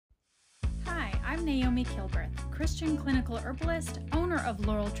I'm Naomi Kilberth, Christian clinical herbalist, owner of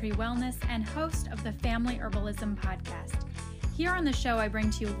Laurel Tree Wellness, and host of the Family Herbalism podcast. Here on the show, I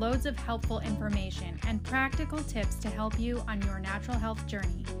bring to you loads of helpful information and practical tips to help you on your natural health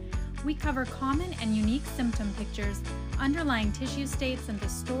journey. We cover common and unique symptom pictures, underlying tissue states and the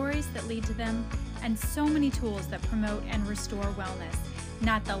stories that lead to them, and so many tools that promote and restore wellness,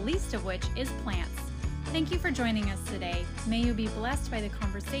 not the least of which is plants. Thank you for joining us today. May you be blessed by the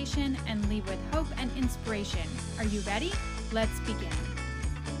conversation and leave with hope and inspiration. Are you ready? Let's begin.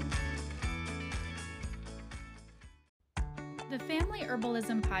 The Family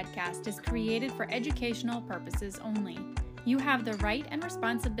Herbalism podcast is created for educational purposes only. You have the right and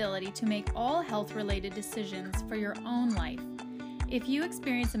responsibility to make all health-related decisions for your own life. If you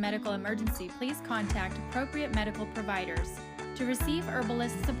experience a medical emergency, please contact appropriate medical providers. To receive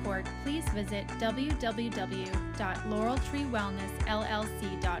herbalist support, please visit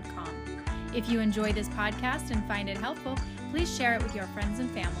www.laureltreewellnessllc.com. If you enjoy this podcast and find it helpful, please share it with your friends and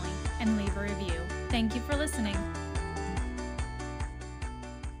family and leave a review. Thank you for listening.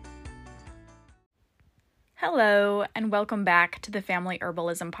 Hello, and welcome back to the Family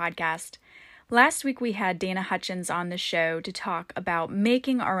Herbalism podcast. Last week we had Dana Hutchins on the show to talk about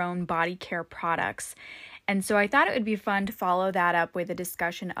making our own body care products. And so I thought it would be fun to follow that up with a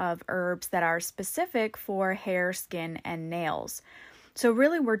discussion of herbs that are specific for hair, skin, and nails. So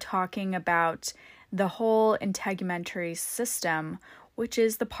really we're talking about the whole integumentary system, which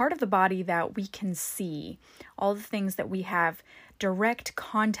is the part of the body that we can see, all the things that we have direct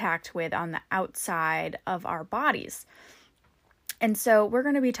contact with on the outside of our bodies. And so we're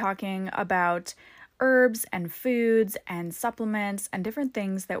going to be talking about herbs and foods and supplements and different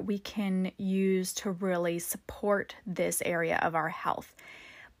things that we can use to really support this area of our health.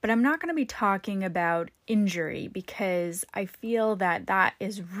 But I'm not going to be talking about injury because I feel that that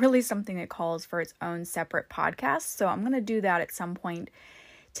is really something that calls for its own separate podcast. So I'm going to do that at some point.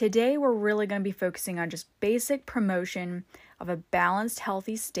 Today, we're really going to be focusing on just basic promotion of a balanced,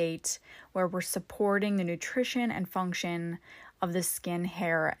 healthy state where we're supporting the nutrition and function of the skin,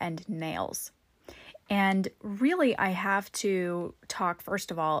 hair, and nails. And really, I have to talk,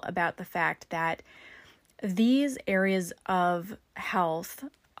 first of all, about the fact that these areas of health,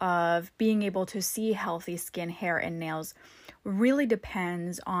 of being able to see healthy skin, hair, and nails, really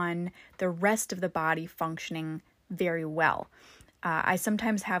depends on the rest of the body functioning very well. I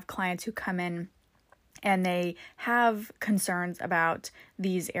sometimes have clients who come in and they have concerns about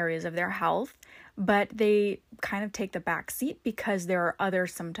these areas of their health, but they kind of take the back seat because there are other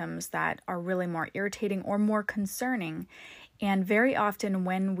symptoms that are really more irritating or more concerning. And very often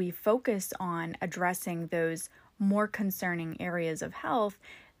when we focus on addressing those more concerning areas of health,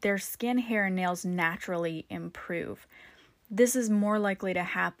 their skin, hair, and nails naturally improve. This is more likely to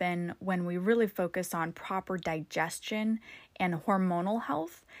happen when we really focus on proper digestion and hormonal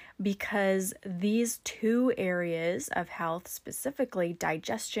health, because these two areas of health, specifically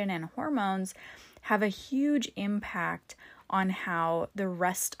digestion and hormones, have a huge impact on how the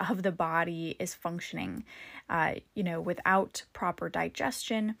rest of the body is functioning. Without proper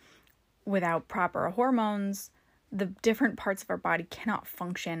digestion, without proper hormones, the different parts of our body cannot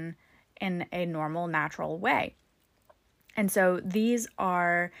function in a normal, natural way. And so these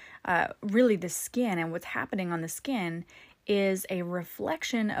are really the skin, and what's happening on the skin is a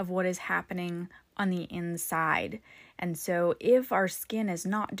reflection of what is happening on the inside. And so if our skin is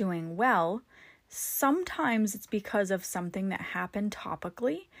not doing well, sometimes it's because of something that happened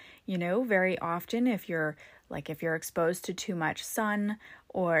topically. Very often if you're exposed to too much sun,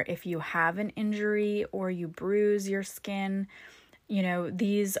 or if you have an injury or you bruise your skin,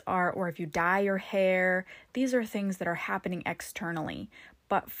 or if you dye your hair, these are things that are happening externally.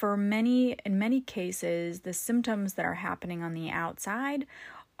 But in many cases, the symptoms that are happening on the outside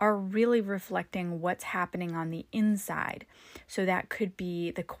are really reflecting what's happening on the inside. So that could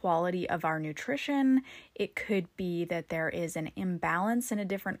be the quality of our nutrition. It could be that there is an imbalance in a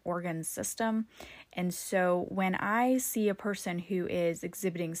different organ system. And so when I see a person who is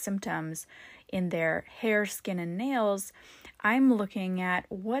exhibiting symptoms in their hair, skin, and nails, I'm looking at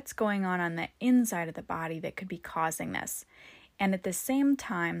what's going on the inside of the body that could be causing this. And at the same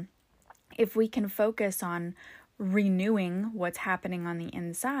time, if we can focus on renewing what's happening on the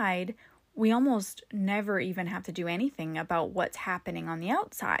inside, we almost never even have to do anything about what's happening on the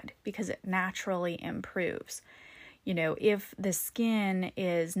outside because it naturally improves. If the skin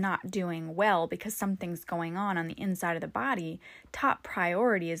is not doing well because something's going on the inside of the body, top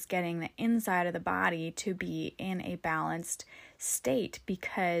priority is getting the inside of the body to be in a balanced state,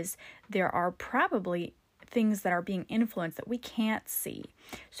 because there are probably things that are being influenced that we can't see.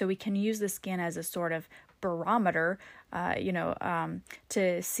 So we can use the skin as a sort of barometer,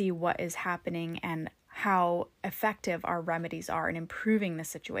 to see what is happening and how effective our remedies are in improving the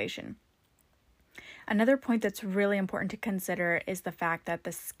situation. Another point that's really important to consider is the fact that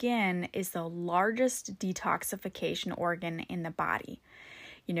the skin is the largest detoxification organ in the body.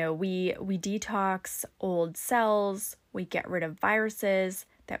 We detox old cells, we get rid of viruses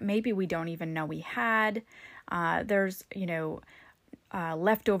that maybe we don't even know we had. There's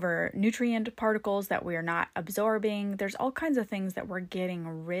leftover nutrient particles that we are not absorbing. There's all kinds of things that we're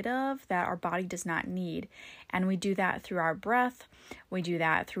getting rid of that our body does not need. And we do that through our breath. We do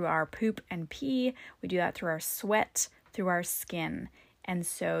that through our poop and pee. We do that through our sweat, through our skin. And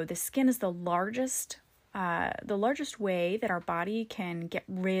so the skin is the largest way that our body can get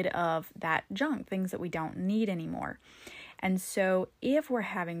rid of that junk, things that we don't need anymore. And so if we're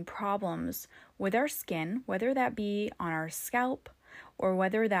having problems with our skin, whether that be on our scalp, or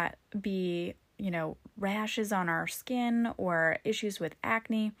whether that be, rashes on our skin or issues with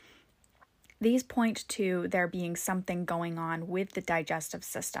acne, these point to there being something going on with the digestive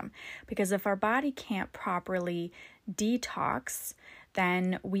system. Because if our body can't properly detox,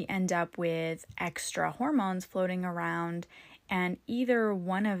 then we end up with extra hormones floating around, and either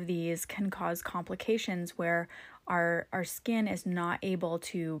one of these can cause complications where our skin is not able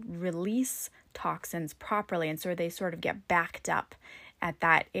to release toxins properly, and so they sort of get backed up at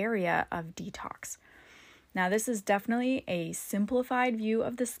that area of detox. Now, this is definitely a simplified view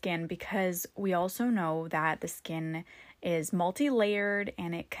of the skin because we also know that the skin is multi-layered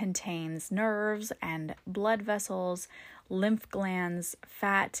and it contains nerves and blood vessels, lymph glands,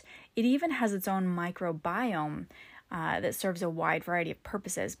 fat. It even has its own microbiome that serves a wide variety of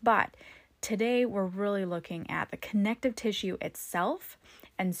purposes. But today we're really looking at the connective tissue itself.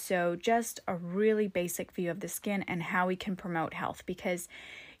 And so just a really basic view of the skin and how we can promote health, because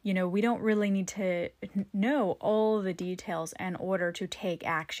we don't really need to know all the details in order to take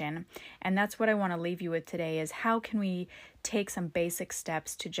action. And that's what I want to leave you with today is how can we take some basic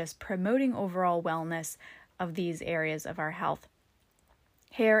steps to just promoting overall wellness of these areas of our health.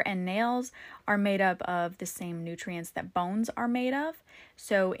 Hair and nails are made up of the same nutrients that bones are made of.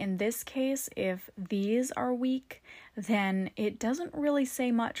 So in this case, if these are weak, then it doesn't really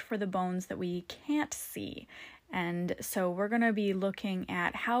say much for the bones that we can't see. And so we're going to be looking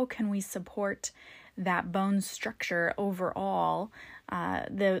at how can we support that bone structure overall,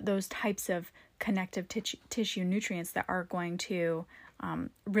 those types of connective tissue nutrients that are going to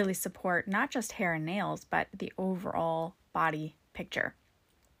really support not just hair and nails, but the overall body picture.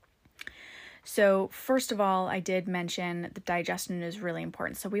 So first of all, I did mention that digestion is really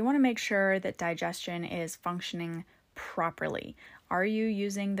important. So we want to make sure that digestion is functioning properly. Are you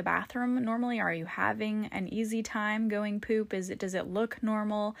using the bathroom normally? Are you having an easy time going poop? Does it look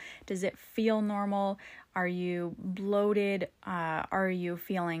normal? Does it feel normal? Are you bloated? Are you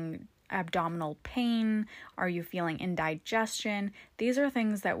feeling abdominal pain? Are you feeling indigestion? These are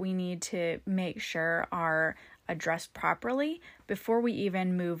things that we need to make sure are addressed properly before we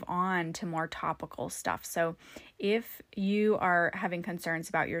even move on to more topical stuff. So if you are having concerns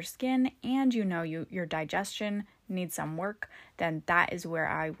about your skin and your digestion needs some work, then that is where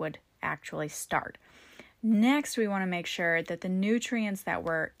I would actually start. Next, we want to make sure that the nutrients that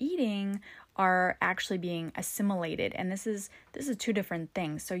we're eating are actually being assimilated. And this is two different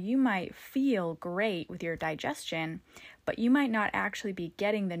things. So you might feel great with your digestion, but you might not actually be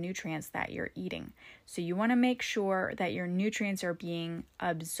getting the nutrients that you're eating. So you want to make sure that your nutrients are being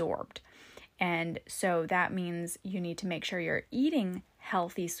absorbed. And so that means you need to make sure you're eating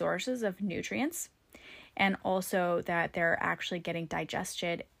healthy sources of nutrients, and also that they're actually getting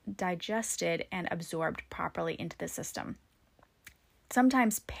digested and absorbed properly into the system.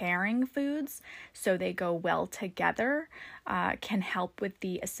 Sometimes pairing foods so they go well together can help with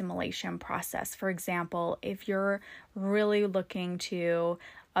the assimilation process. For example, if you're really looking to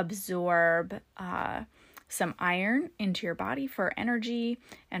absorb some iron into your body for energy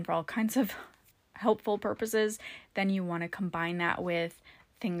and for all kinds of helpful purposes, then you want to combine that with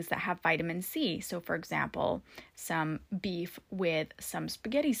things that have vitamin C. So for example, some beef with some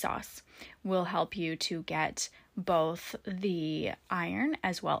spaghetti sauce will help you to get both the iron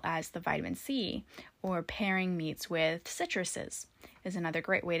as well as the vitamin C. Or pairing meats with citruses is another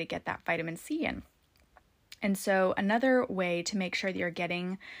great way to get that vitamin C in. And so another way to make sure that you're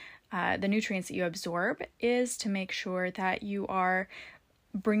getting the nutrients that you absorb is to make sure that you are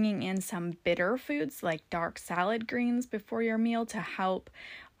bringing in some bitter foods like dark salad greens before your meal to help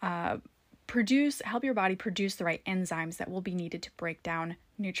help your body produce the right enzymes that will be needed to break down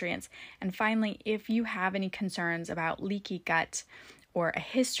nutrients. And finally, if you have any concerns about leaky gut or a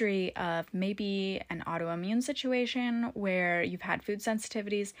history of maybe an autoimmune situation where you've had food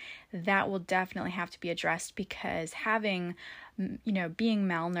sensitivities, that will definitely have to be addressed, because having, being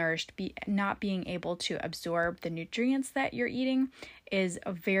malnourished, not being able to absorb the nutrients that you're eating is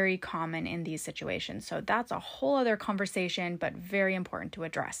very common in these situations. So that's a whole other conversation, but very important to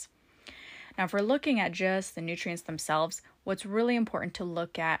address. Now, if we're looking at just the nutrients themselves, what's really important to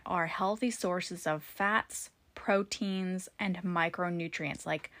look at are healthy sources of fats, proteins, and micronutrients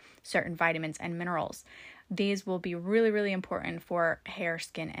like certain vitamins and minerals. These will be really, really important for hair,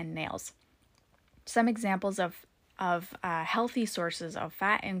 skin, and nails. Some examples of healthy sources of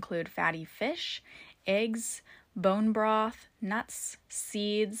fat include fatty fish, eggs, bone broth, nuts,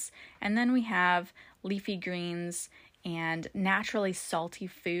 seeds, and then we have leafy greens and naturally salty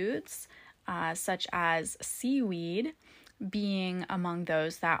foods, such as seaweed, being among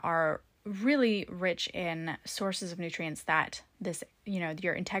those that are really rich in sources of nutrients that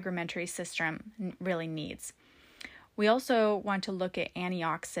your integumentary system really needs. We also want to look at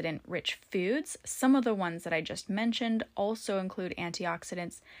antioxidant-rich foods. Some of the ones that I just mentioned also include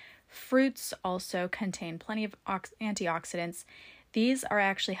antioxidants. Fruits also contain plenty of antioxidants. These are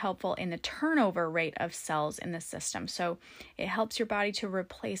actually helpful in the turnover rate of cells in the system. So it helps your body to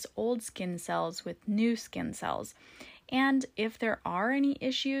replace old skin cells with new skin cells. And if there are any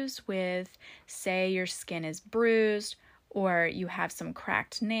issues with, say, your skin is bruised, or you have some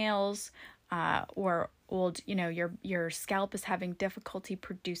cracked nails, or old, your scalp is having difficulty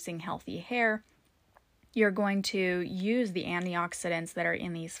producing healthy hair, you're going to use the antioxidants that are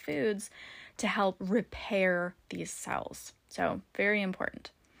in these foods to help repair these cells. So very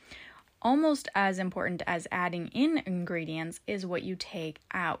important. Almost as important as adding in ingredients is what you take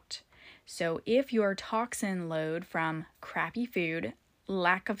out. So if your toxin load from crappy food,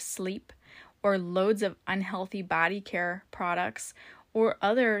 lack of sleep, or loads of unhealthy body care products or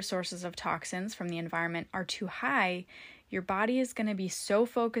other sources of toxins from the environment are too high, your body is going to be so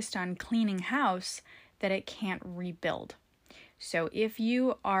focused on cleaning house that it can't rebuild. So if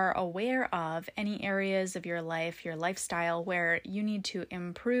you are aware of any areas of your life, your lifestyle, where you need to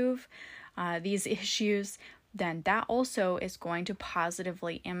improve these issues, then that also is going to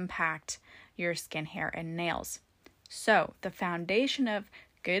positively impact your skin, hair, and nails. So the foundation of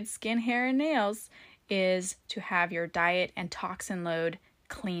good skin, hair, and nails is to have your diet and toxin load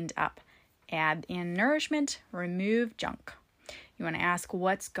cleaned up. Add in nourishment, remove junk. You want to ask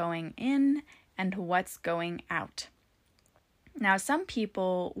what's going in and what's going out. Now, some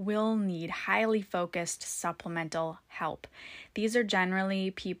people will need highly focused supplemental help. These are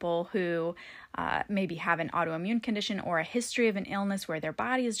generally people who maybe have an autoimmune condition or a history of an illness where their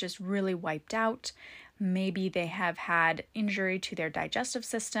body is just really wiped out. Maybe they have had injury to their digestive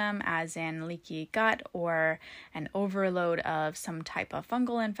system, as in leaky gut or an overload of some type of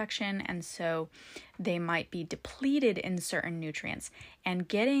fungal infection, and so they might be depleted in certain nutrients. And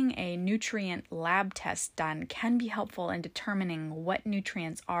getting a nutrient lab test done can be helpful in determining what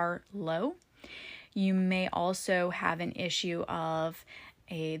nutrients are low. You may also have an issue of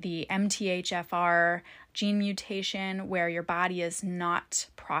the MTHFR gene mutation where your body is not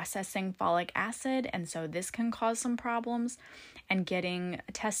processing folic acid, and so this can cause some problems, and getting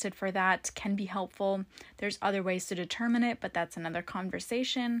tested for that can be helpful. There's other ways to determine it, but that's another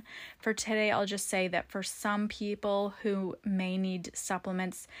conversation. For today, I'll just say that for some people who may need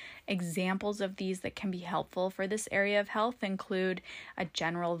supplements, examples of these that can be helpful for this area of health include a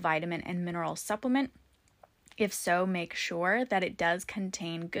general vitamin and mineral supplement. If so, make sure that it does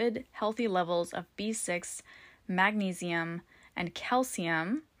contain good, healthy levels of B6, magnesium, and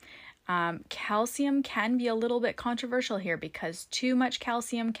calcium. Calcium can be a little bit controversial here because too much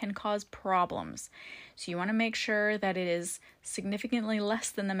calcium can cause problems. So you want to make sure that it is significantly less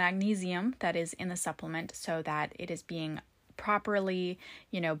than the magnesium that is in the supplement so that it is being properly,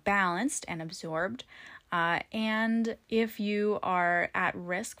 balanced and absorbed. And if you are at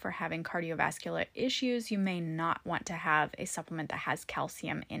risk for having cardiovascular issues, you may not want to have a supplement that has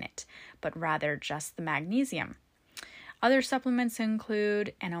calcium in it, but rather just the magnesium. Other supplements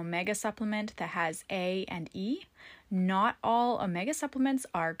include an omega supplement that has A and E. Not all omega supplements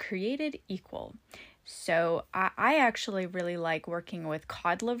are created equal. So I actually really like working with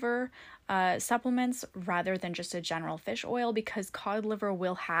cod liver supplements rather than just a general fish oil because cod liver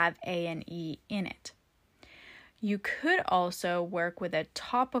will have A and E in it. You could also work with a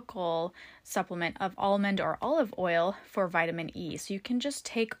topical supplement of almond or olive oil for vitamin E. So you can just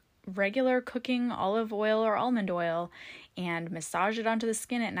take regular cooking olive oil or almond oil and massage it onto the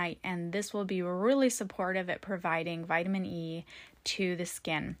skin at night, and this will be really supportive at providing vitamin E to the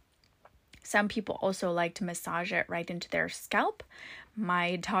skin. Some people also like to massage it right into their scalp.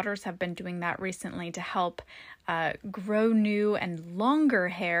 My daughters have been doing that recently to help grow new and longer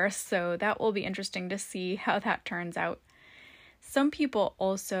hair, so that will be interesting to see how that turns out. Some people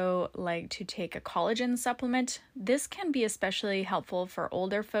also like to take a collagen supplement. This can be especially helpful for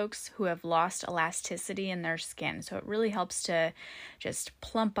older folks who have lost elasticity in their skin. So it really helps to just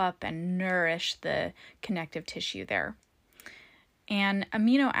plump up and nourish the connective tissue there. An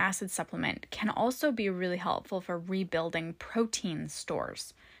amino acid supplement can also be really helpful for rebuilding protein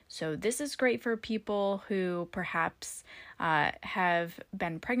stores. So this is great for people who perhaps have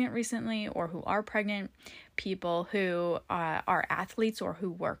been pregnant recently or who are pregnant, people who are athletes or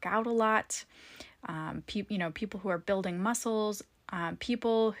who work out a lot, people who are building muscles,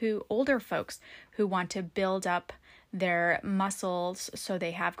 older folks who want to build up their muscles so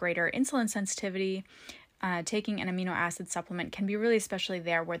they have greater insulin sensitivity. Taking an amino acid supplement can be really especially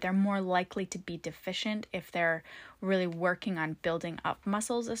there where they're more likely to be deficient if they're really working on building up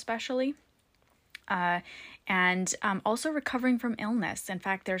muscles especially. And also recovering from illness. In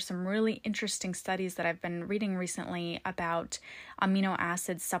fact, there's some really interesting studies that I've been reading recently about amino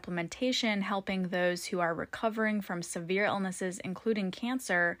acid supplementation helping those who are recovering from severe illnesses, including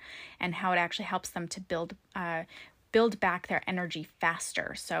cancer, and how it actually helps them to build back their energy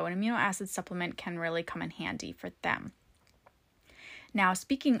faster. So an amino acid supplement can really come in handy for them. Now,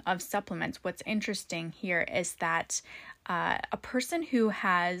 speaking of supplements, what's interesting here is that a person who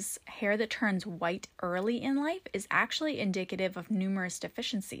has hair that turns white early in life is actually indicative of numerous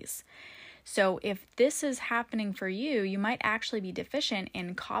deficiencies. So if this is happening for you, you might actually be deficient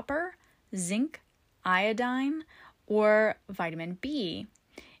in copper, zinc, iodine, or vitamin B.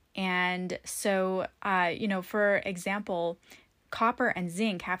 And so, for example, copper and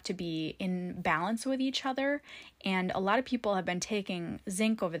zinc have to be in balance with each other. And a lot of people have been taking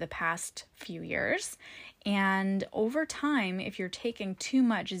zinc over the past few years. And over time, if you're taking too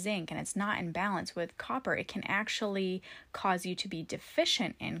much zinc and it's not in balance with copper, it can actually cause you to be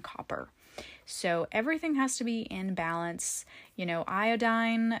deficient in copper. So everything has to be in balance.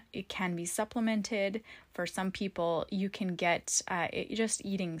 Iodine, it can be supplemented. For some people, you can get just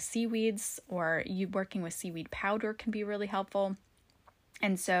eating seaweeds or you working with seaweed powder can be really helpful.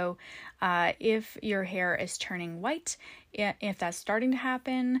 And so if your hair is turning white, if that's starting to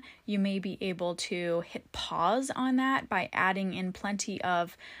happen, you may be able to hit pause on that by adding in plenty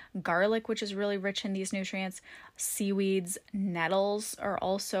of garlic, which is really rich in these nutrients. Seaweeds, nettles are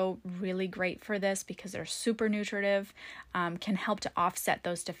also really great for this because they're super nutritive, can help to offset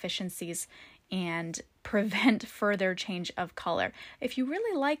those deficiencies and prevent further change of color. If you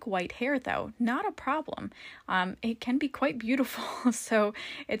really like white hair, though, not a problem. It can be quite beautiful, so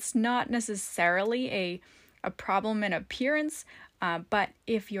it's not necessarily a problem in appearance, but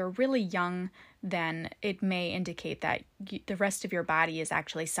if you're really young, then it may indicate that the rest of your body is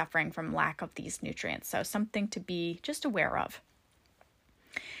actually suffering from lack of these nutrients. So something to be just aware of.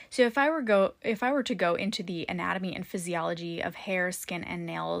 So if I were to go into the anatomy and physiology of hair, skin, and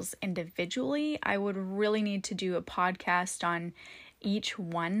nails individually, I would really need to do a podcast on each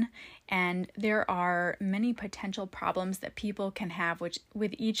one. And there are many potential problems that people can have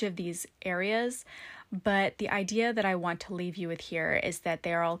with each of these areas. But the idea that I want to leave you with here is that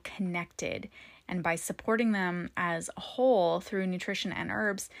they're all connected. And by supporting them as a whole through nutrition and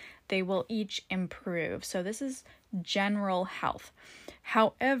herbs, they will each improve. So this is general health.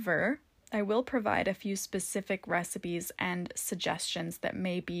 However, I will provide a few specific recipes and suggestions that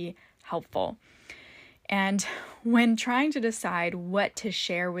may be helpful. And when trying to decide what to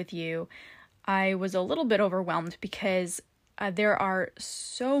share with you, I was a little bit overwhelmed because there are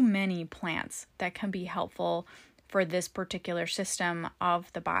so many plants that can be helpful for this particular system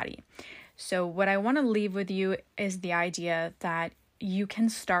of the body. So what I want to leave with you is the idea that you can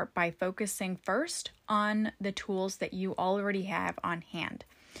start by focusing first on the tools that you already have on hand.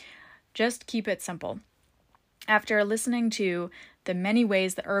 Just keep it simple. After listening to the many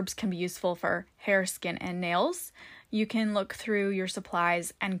ways that herbs can be useful for hair, skin, and nails, you can look through your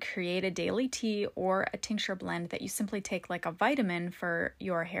supplies and create a daily tea or a tincture blend that you simply take like a vitamin for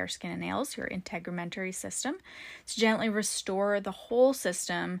your hair, skin, and nails, your integumentary system, to gently restore the whole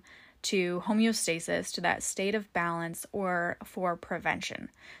system to homeostasis, to that state of balance, or for prevention.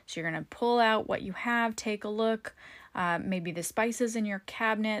 So you're going to pull out what you have, take a look, maybe the spices in your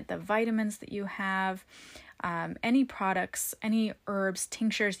cabinet, the vitamins that you have, any products, any herbs,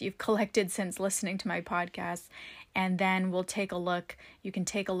 tinctures you've collected since listening to my podcast, And then you can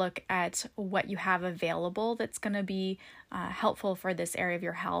take a look at what you have available that's going to be helpful for this area of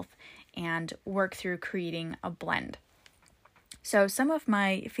your health and work through creating a blend. So some of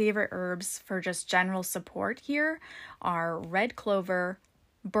my favorite herbs for just general support here are red clover,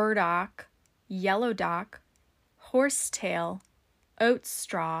 burdock, yellow dock, horsetail, oat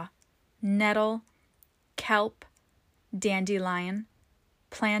straw, nettle, kelp, dandelion,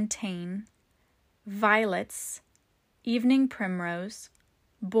 plantain, violets, evening primrose,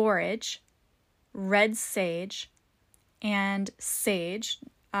 borage, red sage, and sage,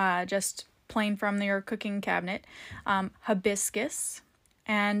 just plain from your cooking cabinet, hibiscus,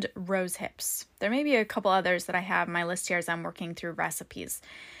 and rose hips. There may be a couple others that I have on my list here as I'm working through recipes.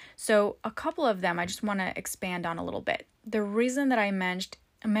 So a couple of them I just want to expand on a little bit. The reason that I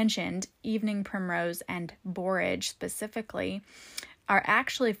mentioned evening primrose and borage specifically are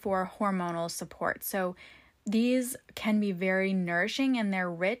actually for hormonal support. So these can be very nourishing and they're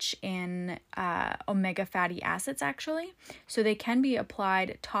rich in omega fatty acids actually. So they can be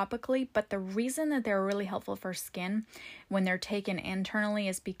applied topically, but the reason that they're really helpful for skin when they're taken internally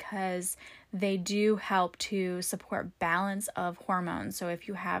is because they do help to support balance of hormones. So if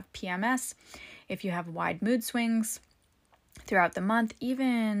you have PMS, if you have wide mood swings throughout the month,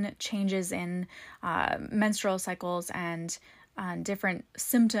 even changes in menstrual cycles and different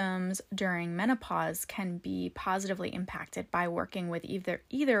symptoms during menopause can be positively impacted by working with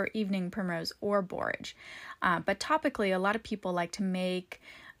either evening primrose or borage. But topically, a lot of people like to make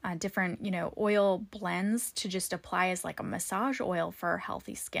different, oil blends to just apply as like a massage oil for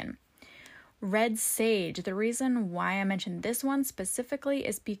healthy skin. Red sage, the reason why I mentioned this one specifically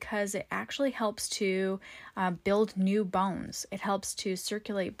is because it actually helps to build new bones. It helps to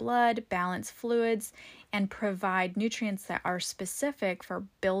circulate blood, balance fluids, and provide nutrients that are specific for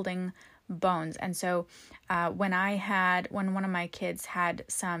building bones. And so when one of my kids had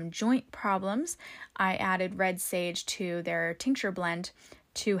some joint problems, I added red sage to their tincture blend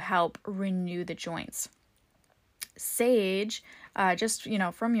to help renew the joints. Sage,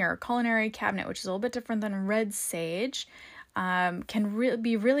 from your culinary cabinet, which is a little bit different than red sage, can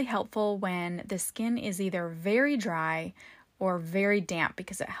be really helpful when the skin is either very dry or very damp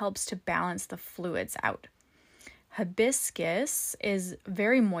because it helps to balance the fluids out. Hibiscus is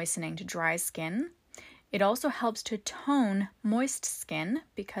very moistening to dry skin. It also helps to tone moist skin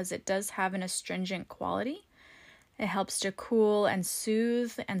because it does have an astringent quality. It helps to cool and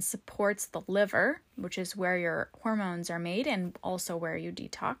soothe and supports the liver, which is where your hormones are made and also where you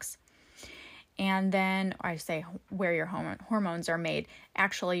detox. And then I say where your hormones are made.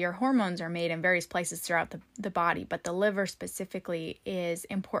 Actually, your hormones are made in various places throughout the body, but the liver specifically is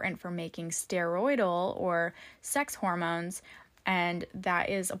important for making steroidal or sex hormones, and that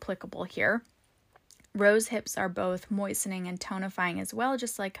is applicable here. Rose hips are both moistening and tonifying as well,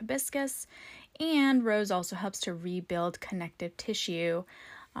 just like hibiscus, and rose also helps to rebuild connective tissue,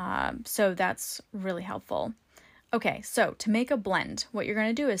 so that's really helpful. Okay, so to make a blend, what you're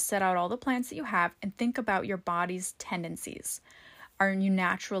going to do is set out all the plants that you have and think about your body's tendencies. Are you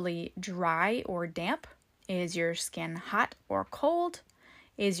naturally dry or damp? Is your skin hot or cold?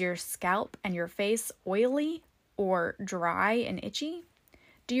 Is your scalp and your face oily or dry and itchy?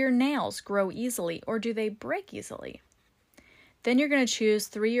 Do your nails grow easily or do they break easily? Then you're going to choose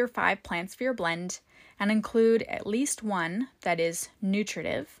 3 or 5 plants for your blend and include at least one that is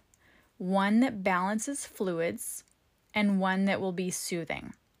nutritive, one that balances fluids, and one that will be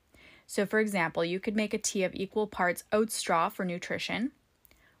soothing. So for example, you could make a tea of equal parts oat straw for nutrition,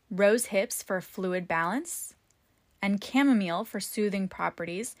 rose hips for fluid balance, and chamomile for soothing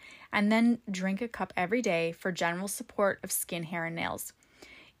properties, and then drink a cup every day for general support of skin, hair, and nails.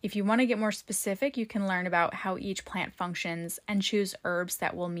 If you want to get more specific, you can learn about how each plant functions and choose herbs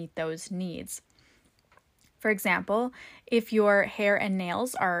that will meet those needs. For example, if your hair and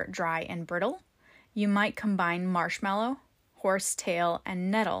nails are dry and brittle, you might combine marshmallow, horsetail,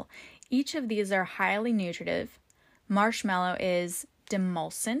 and nettle. Each of these are highly nutritive. Marshmallow is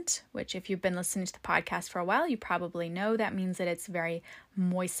demulcent, which if you've been listening to the podcast for a while, you probably know that means that it's very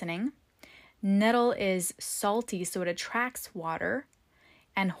moistening. Nettle is salty, so it attracts water.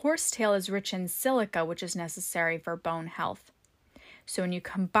 And horsetail is rich in silica, which is necessary for bone health. So when you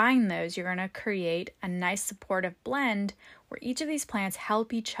combine those, you're going to create a nice supportive blend where each of these plants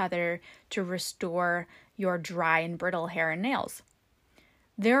help each other to restore your dry and brittle hair and nails.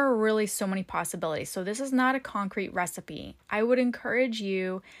 There are really so many possibilities. So this is not a concrete recipe. I would encourage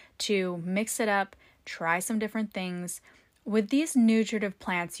you to mix it up, try some different things, with these nutritive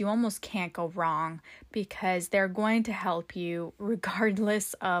plants, you almost can't go wrong because they're going to help you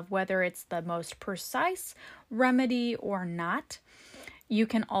regardless of whether it's the most precise remedy or not. You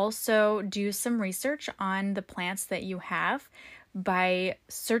can also do some research on the plants that you have by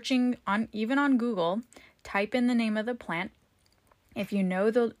searching on Google. Type in the name of the plant. If you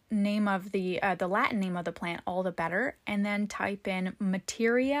know the name of the Latin name of the plant, all the better, and then type in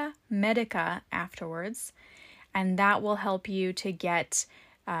Materia Medica afterwards, and that will help you to get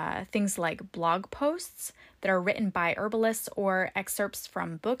things like blog posts that are written by herbalists or excerpts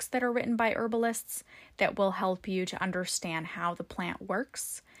from books that are written by herbalists that will help you to understand how the plant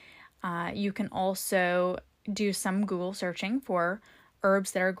works. You can also do some Google searching for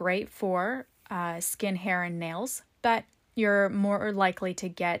herbs that are great for skin, hair, and nails, but you're more likely to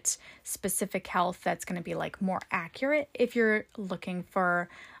get specific health that's going to be like more accurate if you're looking for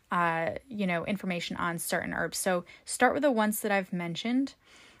information on certain herbs. So start with the ones that I've mentioned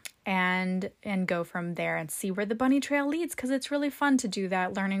and go from there and see where the bunny trail leads, because it's really fun to do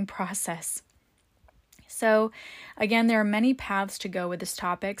that learning process. So again, there are many paths to go with this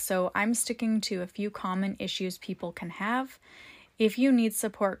topic, so I'm sticking to a few common issues people can have. If you need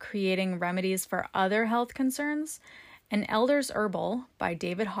support creating remedies for other health concerns, An Elder's Herbal by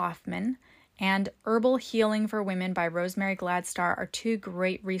David Hoffman and Herbal Healing for Women by Rosemary Gladstar are two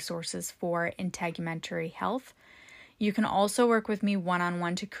great resources for integumentary health. You can also work with me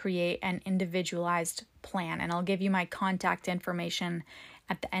one-on-one to create an individualized plan, and I'll give you my contact information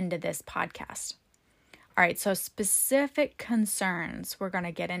at the end of this podcast. All right, so specific concerns we're going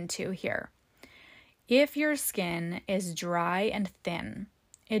to get into here. If your skin is dry and thin,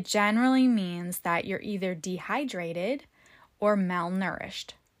 it generally means that you're either dehydrated or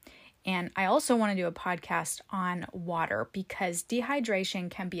malnourished. And I also want to do a podcast on water because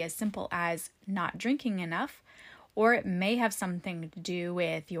dehydration can be as simple as not drinking enough, or it may have something to do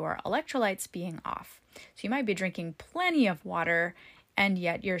with your electrolytes being off. So you might be drinking plenty of water and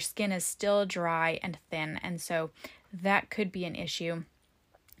yet your skin is still dry and thin. And so that could be an issue.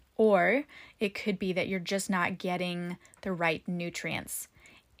 Or it could be that you're just not getting the right nutrients.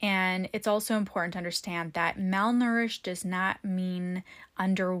 And it's also important to understand that malnourished does not mean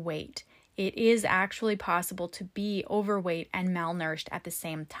underweight. It is actually possible to be overweight and malnourished at the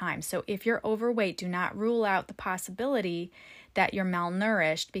same time. So if you're overweight, do not rule out the possibility that you're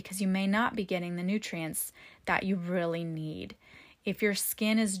malnourished because you may not be getting the nutrients that you really need. If your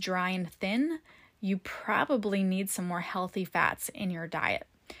skin is dry and thin, you probably need some more healthy fats in your diet.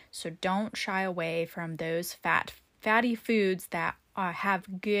 So don't shy away from those fatty foods that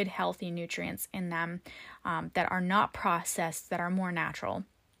have good, healthy nutrients in them that are not processed, that are more natural.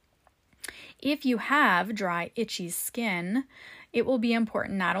 If you have dry, itchy skin, it will be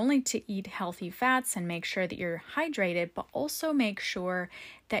important not only to eat healthy fats and make sure that you're hydrated, but also make sure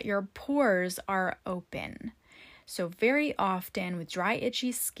that your pores are open. So very often with dry,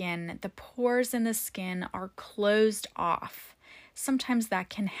 itchy skin, the pores in the skin are closed off. Sometimes that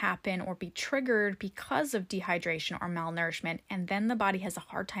can happen or be triggered because of dehydration or malnourishment, and then the body has a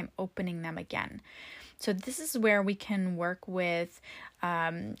hard time opening them again. So this is where we can work with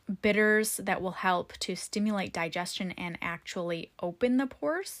bitters that will help to stimulate digestion and actually open the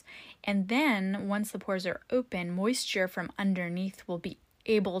pores. And then once the pores are open, moisture from underneath will be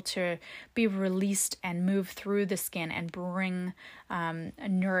able to be released and move through the skin and bring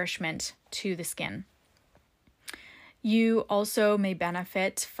nourishment to the skin. You also may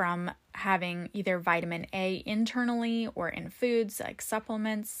benefit from having either vitamin A internally or in foods like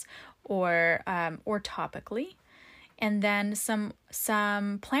supplements or topically. And then some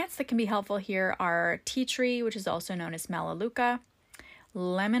plants that can be helpful here are tea tree, which is also known as melaleuca.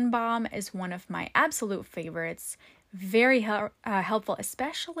 Lemon balm is one of my absolute favorites. Very helpful,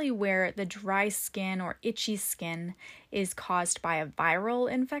 especially where the dry skin or itchy skin is caused by a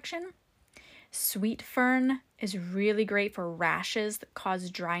viral infection. Sweet fern is really great for rashes that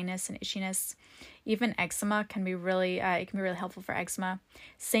cause dryness and itchiness. Even eczema can be really helpful for eczema.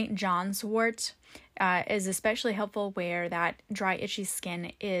 St. John's wort is especially helpful where that dry, itchy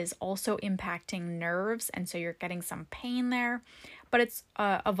skin is also impacting nerves, and so you're getting some pain there. But it's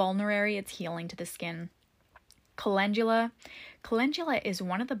a vulnerary; it's healing to the skin. Calendula is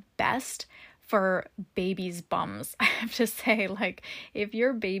one of the best for babies' bums. I have to say, like, if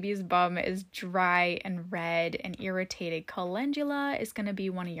your baby's bum is dry and red and irritated, calendula is going to be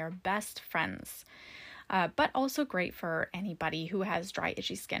one of your best friends. But also great for anybody who has dry,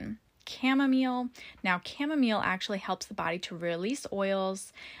 itchy skin. Chamomile. Now, chamomile actually helps the body to release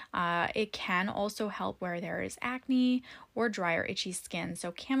oils. It can also help where there is acne or dry or itchy skin.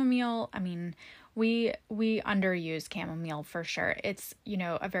 So chamomile, we underuse chamomile for sure. It's,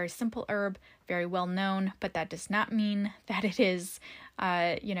 a very simple herb, very well known, but that does not mean that it is,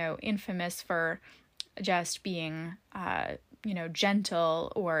 infamous for just being,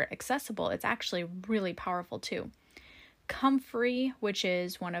 gentle or accessible. It's actually really powerful too. Comfrey, which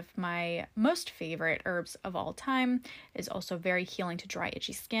is one of my most favorite herbs of all time, is also very healing to dry,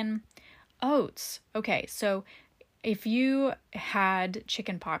 itchy skin. Oats. Okay, so if you had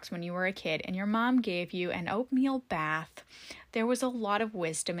chickenpox when you were a kid and your mom gave you an oatmeal bath, there was a lot of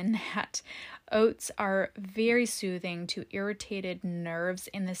wisdom in that. Oats are very soothing to irritated nerves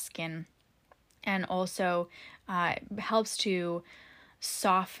in the skin, and also helps to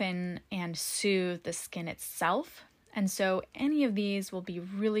soften and soothe the skin itself. And so any of these will be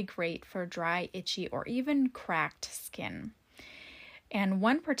really great for dry, itchy, or even cracked skin. And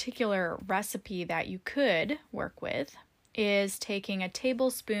one particular recipe that you could work with is taking a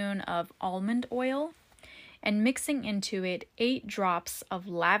tablespoon of almond oil and mixing into it 8 drops of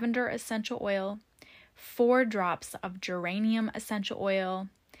lavender essential oil, 4 drops of geranium essential oil,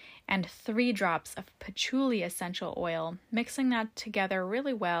 and 3 drops of patchouli essential oil, mixing that together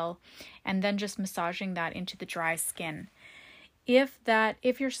really well, and then just massaging that into the dry skin.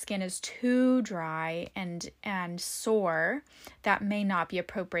 If your skin is too dry and sore, that may not be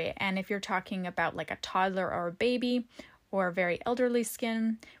appropriate. And if you're talking about like a toddler or a baby or very elderly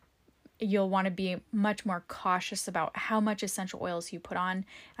skin, you'll want to be much more cautious about how much essential oils you put on.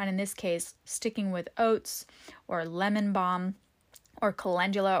 And in this case, sticking with oats or lemon balm or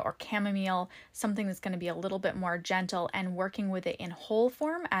calendula or chamomile, something that's going to be a little bit more gentle, and working with it in whole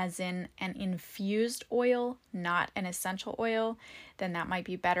form, as in an infused oil, not an essential oil, then that might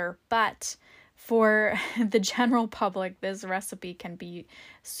be better. But for the general public, this recipe can be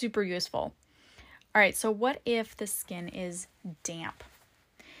super useful. All right, so what if the skin is damp?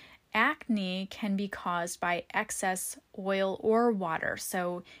 Acne can be caused by excess oil or water.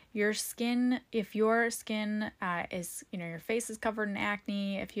 So your skin, if your skin is, your face is covered in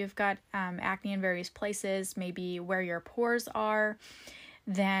acne, if you've got acne in various places, maybe where your pores are,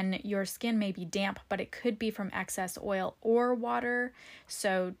 then your skin may be damp, but it could be from excess oil or water.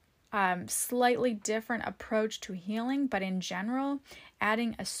 So slightly different approach to healing, but in general,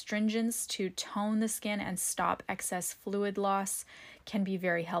 adding astringents to tone the skin and stop excess fluid loss can be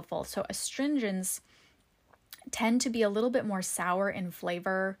very helpful. So astringents tend to be a little bit more sour in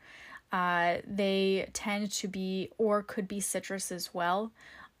flavor. They tend to be, or could be, citrus as well.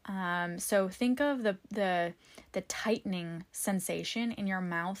 So think of the tightening sensation in your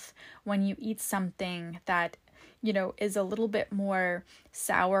mouth when you eat something that is a little bit more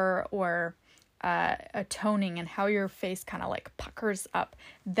sour or a toning, and how your face kind of like puckers up.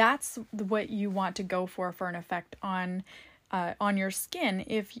 That's what you want to go for an effect on your skin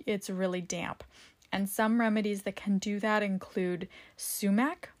if it's really damp. And some remedies that can do that include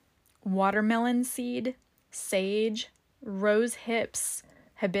sumac, watermelon seed, sage, rose hips,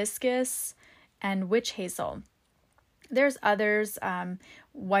 hibiscus, and witch hazel. There's others.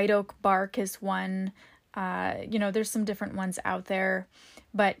 White oak bark is one. There's some different ones out there,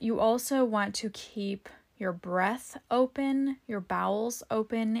 but you also want to keep your breath open, your bowels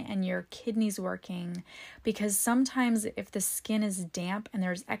open, and your kidneys working, because sometimes if the skin is damp and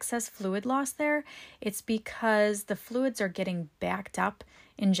there's excess fluid loss there, it's because the fluids are getting backed up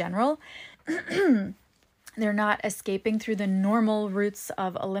in general. They're not escaping through the normal routes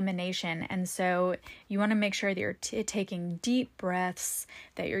of elimination. And so you want to make sure that you're taking deep breaths,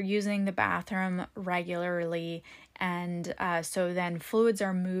 that you're using the bathroom regularly. And so then fluids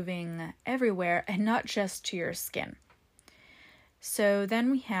are moving everywhere and not just to your skin. So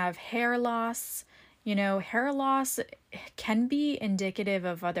then we have hair loss. Hair loss can be indicative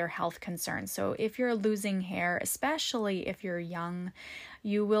of other health concerns. So if you're losing hair, especially if you're young,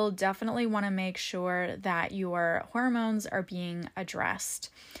 you will definitely want to make sure that your hormones are being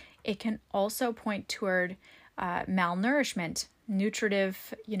addressed. It can also point toward malnourishment,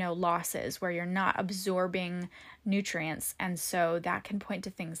 nutritive, losses where you're not absorbing nutrients. And so that can point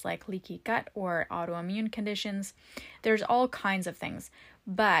to things like leaky gut or autoimmune conditions. There's all kinds of things.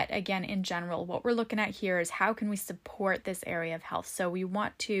 But again, in general, what we're looking at here is how can we support this area of health? So we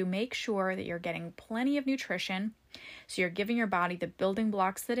want to make sure that you're getting plenty of nutrition. So you're giving your body the building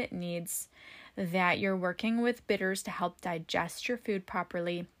blocks that it needs, that you're working with bitters to help digest your food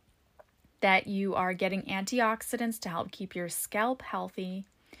properly, that you are getting antioxidants to help keep your scalp healthy.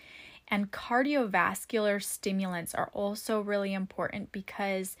 And cardiovascular stimulants are also really important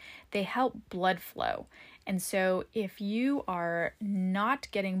because they help blood flow. And so if you are not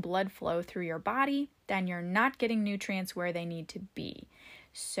getting blood flow through your body, then you're not getting nutrients where they need to be.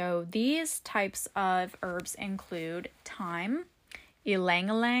 So these types of herbs include thyme,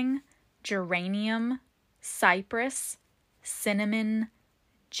 ylang-ylang, geranium, cypress, cinnamon,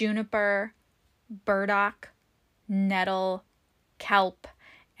 juniper, burdock, nettle, kelp,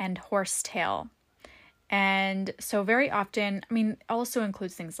 and horsetail. And so very often, also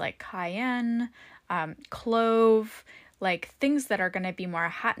includes things like cayenne, clove, like things that are going to be more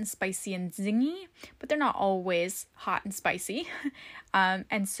hot and spicy and zingy, but they're not always hot and spicy.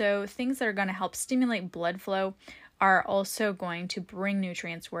 And so things that are going to help stimulate blood flow are also going to bring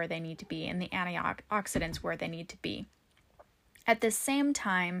nutrients where they need to be and the antioxidants where they need to be. At the same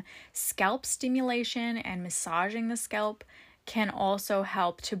time, scalp stimulation and massaging the scalp can also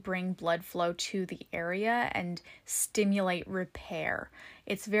help to bring blood flow to the area and stimulate repair.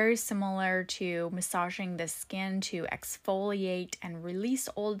 It's very similar to massaging the skin to exfoliate and release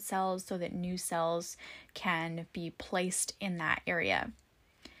old cells so that new cells can be placed in that area.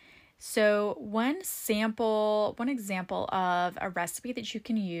 So one example of a recipe that you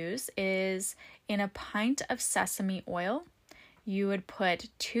can use is in a pint of sesame oil, you would put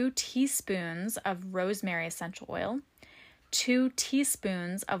 2 teaspoons of rosemary essential oil, 2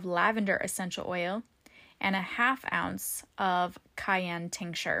 teaspoons of lavender essential oil, and a 1/2 ounce of cayenne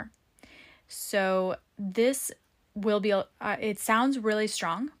tincture. So this will be, it sounds really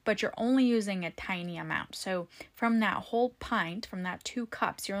strong, but you're only using a tiny amount. So from that whole pint, from that 2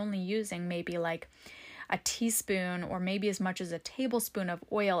 cups, you're only using maybe like a teaspoon or maybe as much as a tablespoon of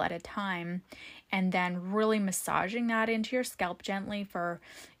oil at a time, and then really massaging that into your scalp gently for,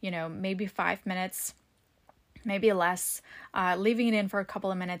 maybe 5 minutes, maybe less, leaving it in for a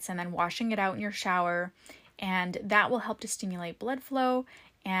couple of minutes and then washing it out in your shower. And that will help to stimulate blood flow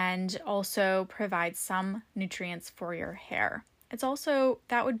and also provide some nutrients for your hair. It's also,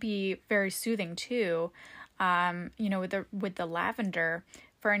 that would be very soothing too, with the lavender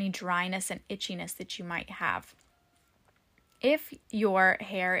for any dryness and itchiness that you might have. If your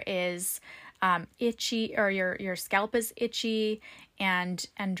hair is itchy, or your scalp is itchy and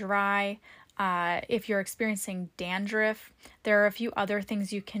dry, if you're experiencing dandruff, there are a few other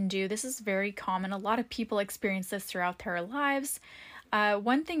things you can do. This is very common. A lot of people experience this throughout their lives.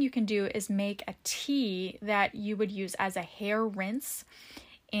 One thing you can do is make a tea that you would use as a hair rinse.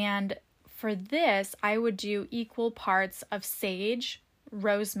 And for this, I would do equal parts of sage,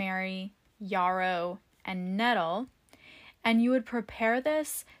 rosemary, yarrow, and nettle. And you would prepare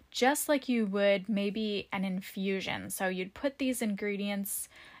this just like you would maybe an infusion. So you'd put these ingredients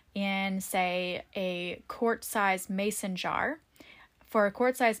in, say, a quart-sized mason jar. For a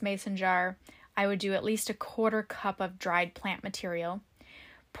quart-sized mason jar, I would do at least a 1/4 cup of dried plant material.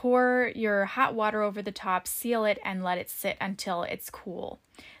 Pour your hot water over the top, seal it, and let it sit until it's cool.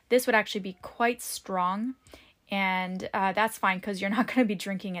 This would actually be quite strong, and that's fine because you're not going to be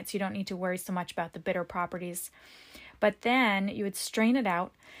drinking it, so you don't need to worry so much about the bitter properties. But then you would strain it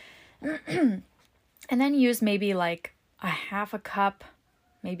out and then use maybe like a 1/2 cup,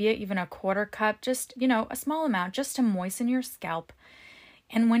 maybe even a 1/4 cup, just, a small amount just to moisten your scalp.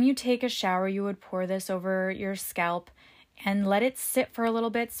 And when you take a shower, you would pour this over your scalp and let it sit for a little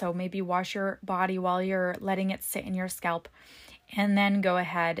bit. So maybe wash your body while you're letting it sit in your scalp, and then go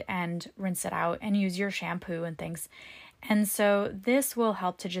ahead and rinse it out and use your shampoo and things. And so this will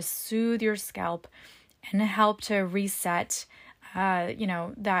help to just soothe your scalp and help to reset,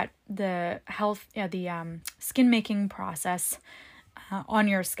 that the health, the skin making process on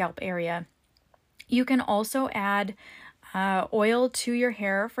your scalp area. You can also add oil to your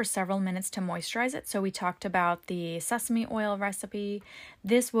hair for several minutes to moisturize it. So we talked about the sesame oil recipe.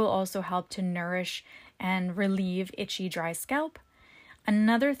 This will also help to nourish and relieve itchy, dry scalp.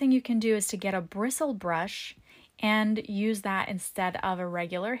 Another thing you can do is to get a bristle brush and use that instead of a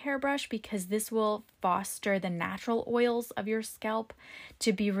regular hairbrush, because this will foster the natural oils of your scalp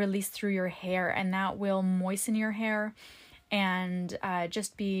to be released through your hair, and that will moisten your hair and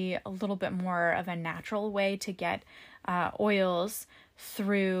just be a little bit more of a natural way to get oils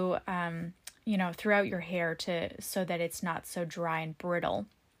through, throughout your hair so that it's not so dry and brittle.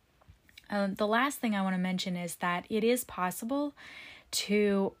 The last thing I want to mention is that it is possible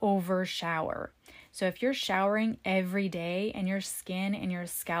to over shower. So if you're showering every day and your skin and your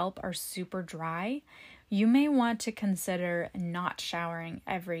scalp are super dry, you may want to consider not showering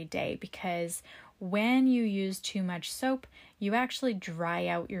every day, because when you use too much soap, you actually dry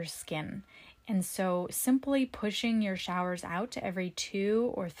out your skin. And so simply pushing your showers out every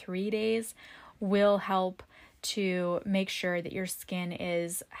 2 or 3 days will help to make sure that your skin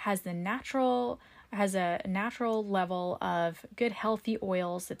has a natural level of good healthy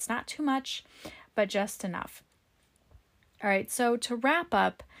oils. It's not too much, but just enough. All right, so to wrap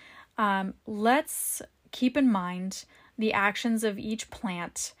up, let's keep in mind the actions of each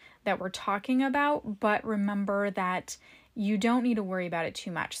plant that we're talking about, but remember that you don't need to worry about it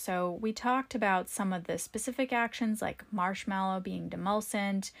too much. So we talked about some of the specific actions like marshmallow being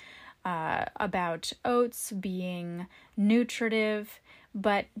demulcent, about oats being nutritive,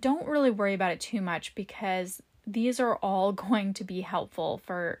 but don't really worry about it too much because these are all going to be helpful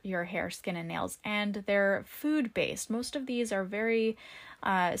for your hair, skin, and nails, and they're food-based. Most of these are very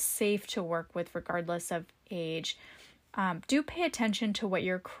safe to work with regardless of age. Do pay attention to what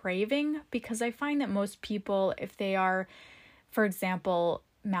you're craving, because I find that most people, if they are, for example,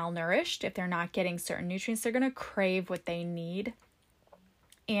 malnourished, if they're not getting certain nutrients, they're going to crave what they need.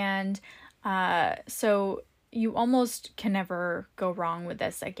 And so you almost can never go wrong with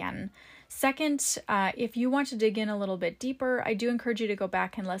this again. Second, if you want to dig in a little bit deeper, I do encourage you to go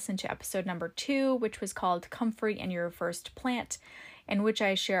back and listen to episode number 2, which was called Comfrey and Your First Plant, in which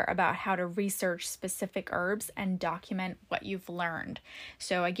I share about how to research specific herbs and document what you've learned.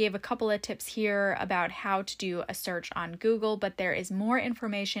 So I gave a couple of tips here about how to do a search on Google, but there is more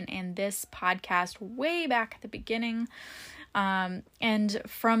information in this podcast way back at the beginning. And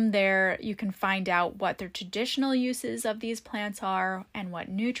from there, you can find out what the traditional uses of these plants are and what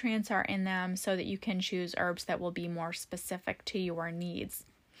nutrients are in them so that you can choose herbs that will be more specific to your needs.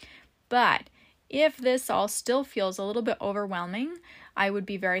 But if this all still feels a little bit overwhelming, I would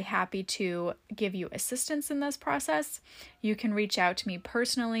be very happy to give you assistance in this process. You can reach out to me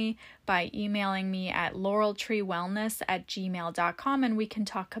personally by emailing me at laureltreewellness@gmail.com, and we can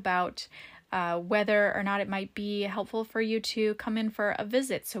talk about whether or not it might be helpful for you to come in for a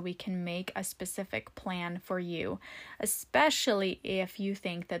visit so we can make a specific plan for you, especially if you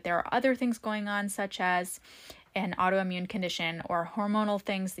think that there are other things going on, such as an autoimmune condition or hormonal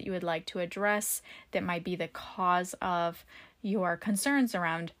things that you would like to address that might be the cause of your concerns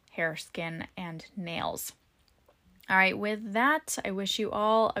around hair, skin, and nails. All right, with that, I wish you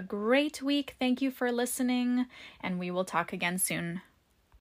all a great week. Thank you for listening, and we will talk again soon.